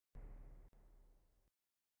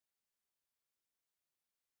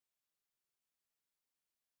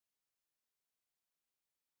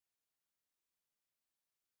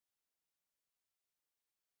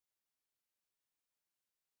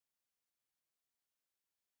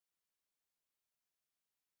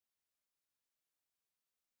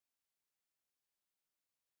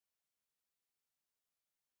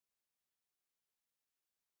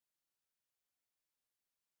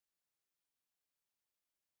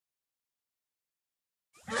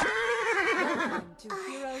to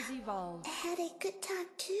Heroes Evolve. I had a good time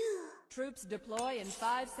too. Troops deploy in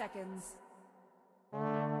 5 seconds.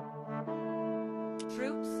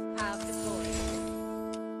 Troops have deployed.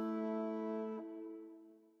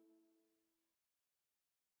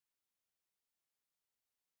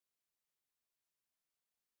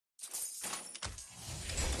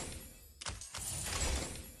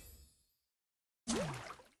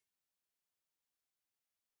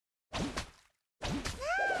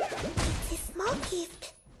 It's a small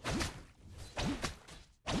gift.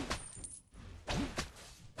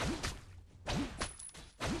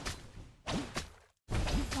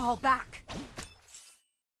 Fall back.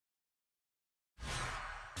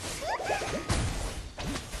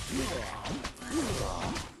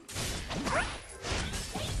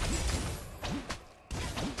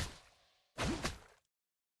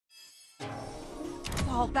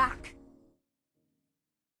 Fall back.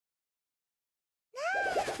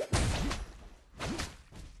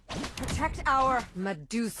 Protect our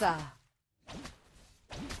Medusa.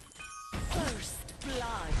 First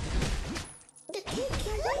blood. The kid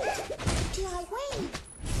can't wait till I win.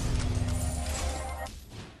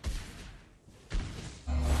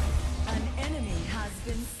 An enemy has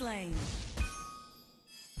been slain.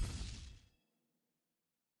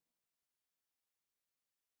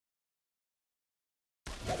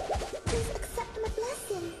 Please accept my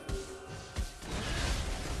blessing.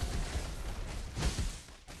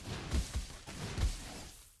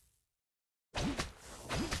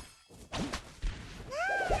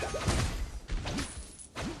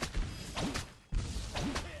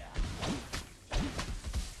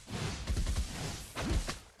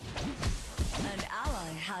 An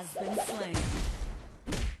ally has been slain.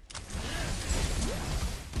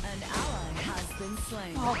 An ally has been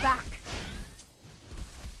slain. Fall back.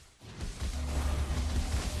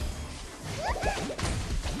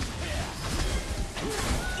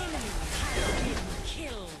 Enemy has been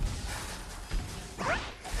killed.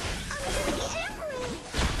 I'm getting angry.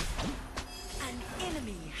 An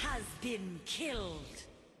enemy has been killed.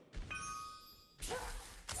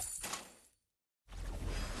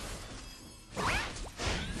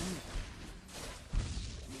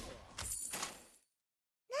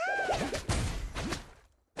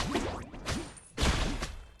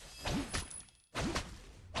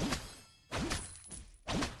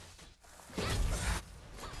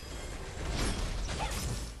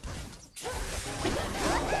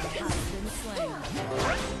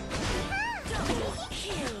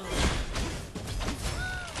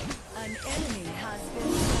 An enemy has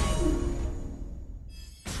been slain.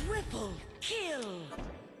 Triple kill.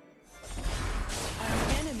 An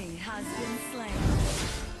enemy has been slain.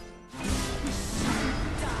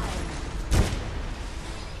 Down.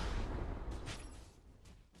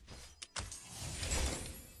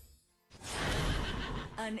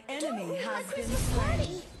 An enemy has been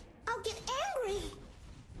slain. I'll get angry.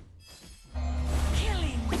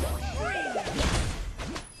 Killing spree.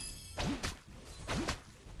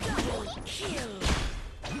 Double kill.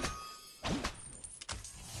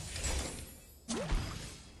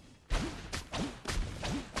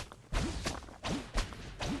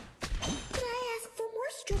 Can I ask for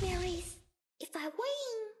more strawberries? If I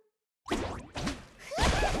win.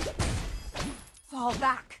 Fall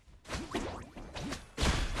back.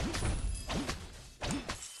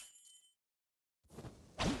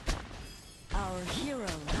 Our hero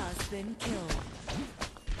has been killed.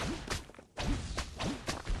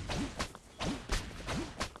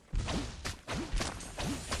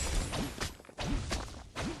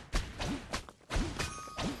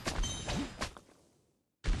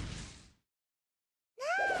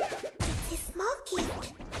 It's a small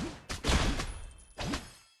gift.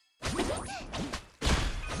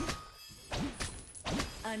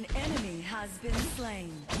 An enemy has been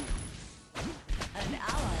slain. An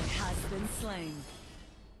ally has been slain.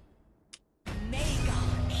 Mega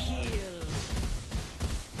kill.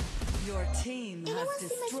 Your team has Anyone see my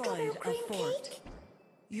destroyed strawberry a cream fort. cake?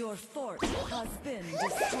 Your fort has been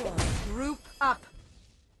destroyed. Group up.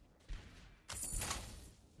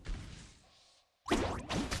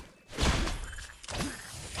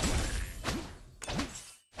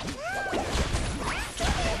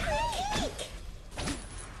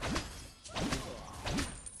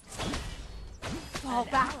 Fall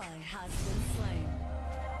An back. ally has been slain.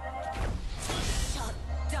 Shut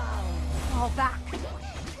down. Fall back.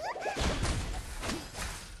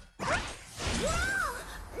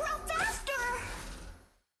 Run faster!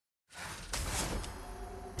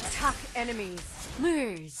 Attack enemies.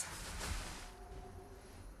 Lose.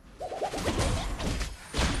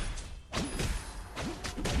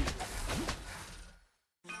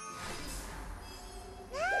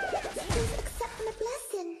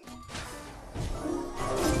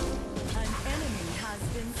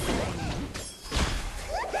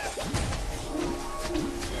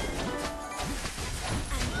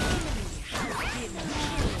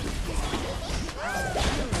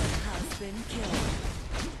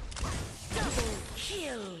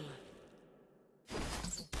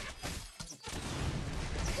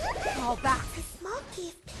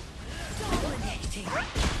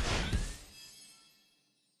 Dominating.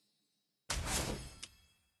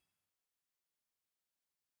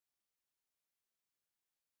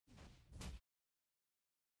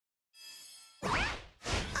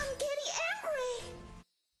 I'm getting angry.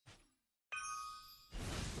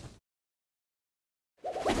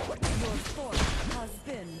 Your fort has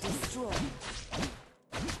been destroyed.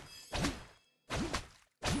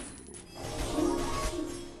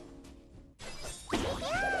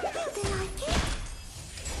 Feel they like it?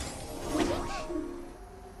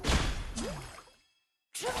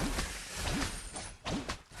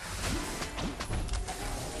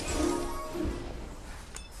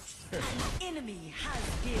 An enemy has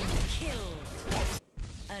been killed.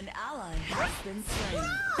 An ally has been slain.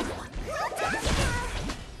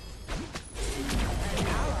 An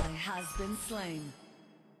ally has been slain.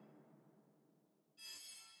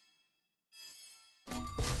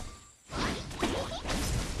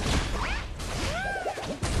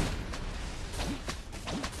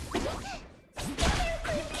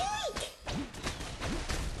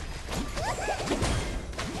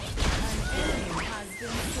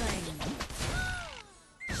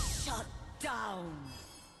 Shut down.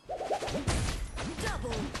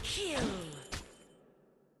 Double kill.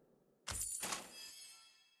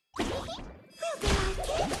 Feel they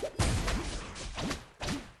like it?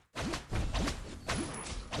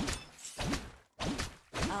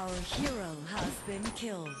 Our hero has been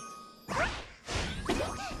killed.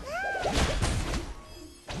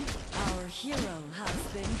 Our hero has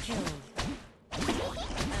been killed.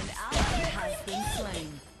 An ally has been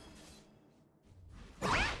slain.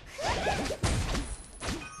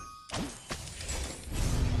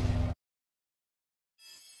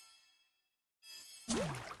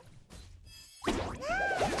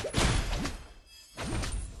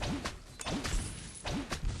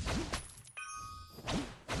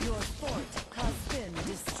 Your fort has been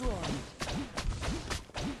destroyed.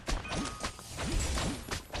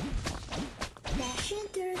 Dashing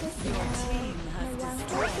through the Your snow. team has No one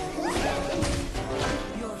destroyed.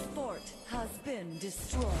 Your fort has been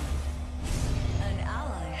destroyed. An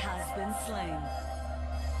ally has been slain.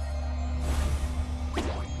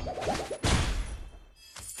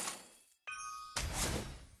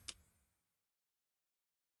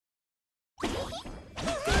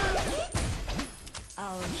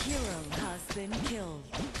 Our hero has been killed.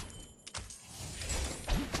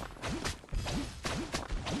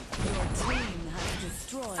 Your team has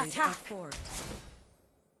destroyed a Attack. fort.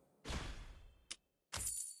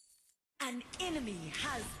 An enemy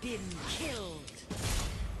has been killed.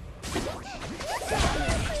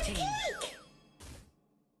 Dominating.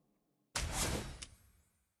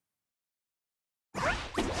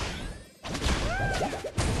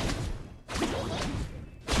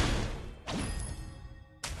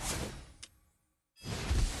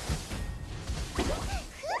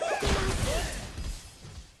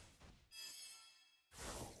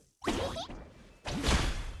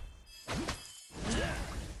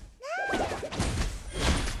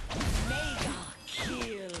 Mega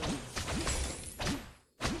kill.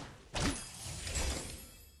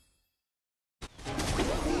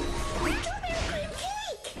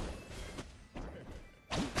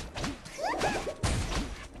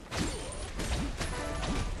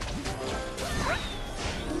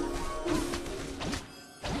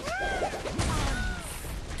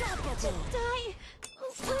 Unstoppable. Die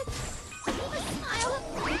with a smile.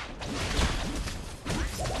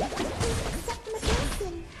 Accept my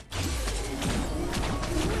blessing.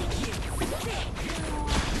 Wicked sick.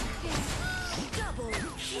 Double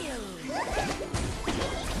kill.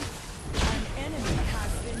 An enemy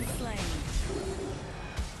has been slain.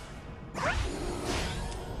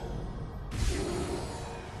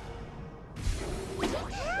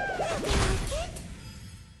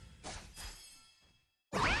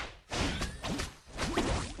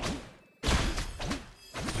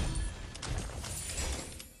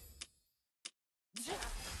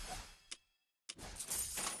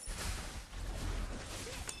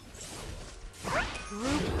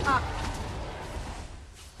 Group up.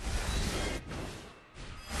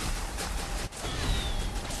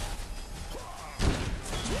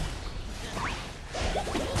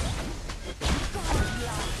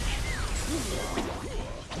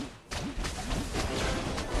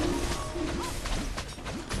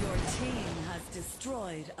 Your team has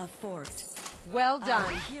destroyed a fort. Well Our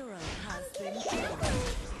done. hero has been killed.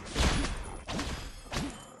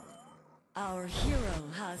 Our hero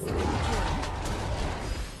has been killed.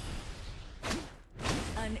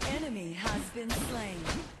 An enemy has been slain.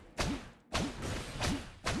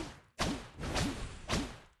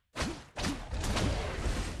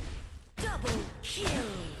 Double kill.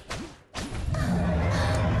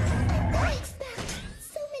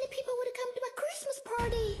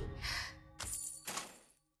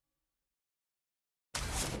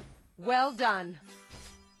 Well done.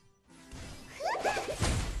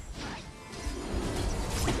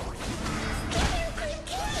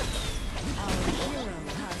 Our hero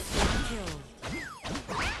has been killed.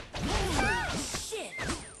 Holy shit!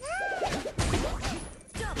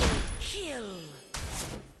 Double kill!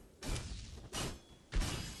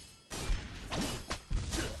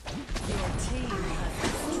 Your team has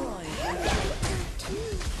destroyed a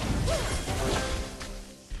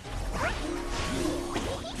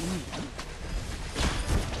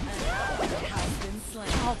An ally has been slain.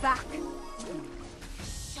 Fall back.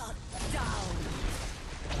 Shut down!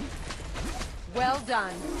 Well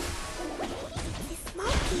done.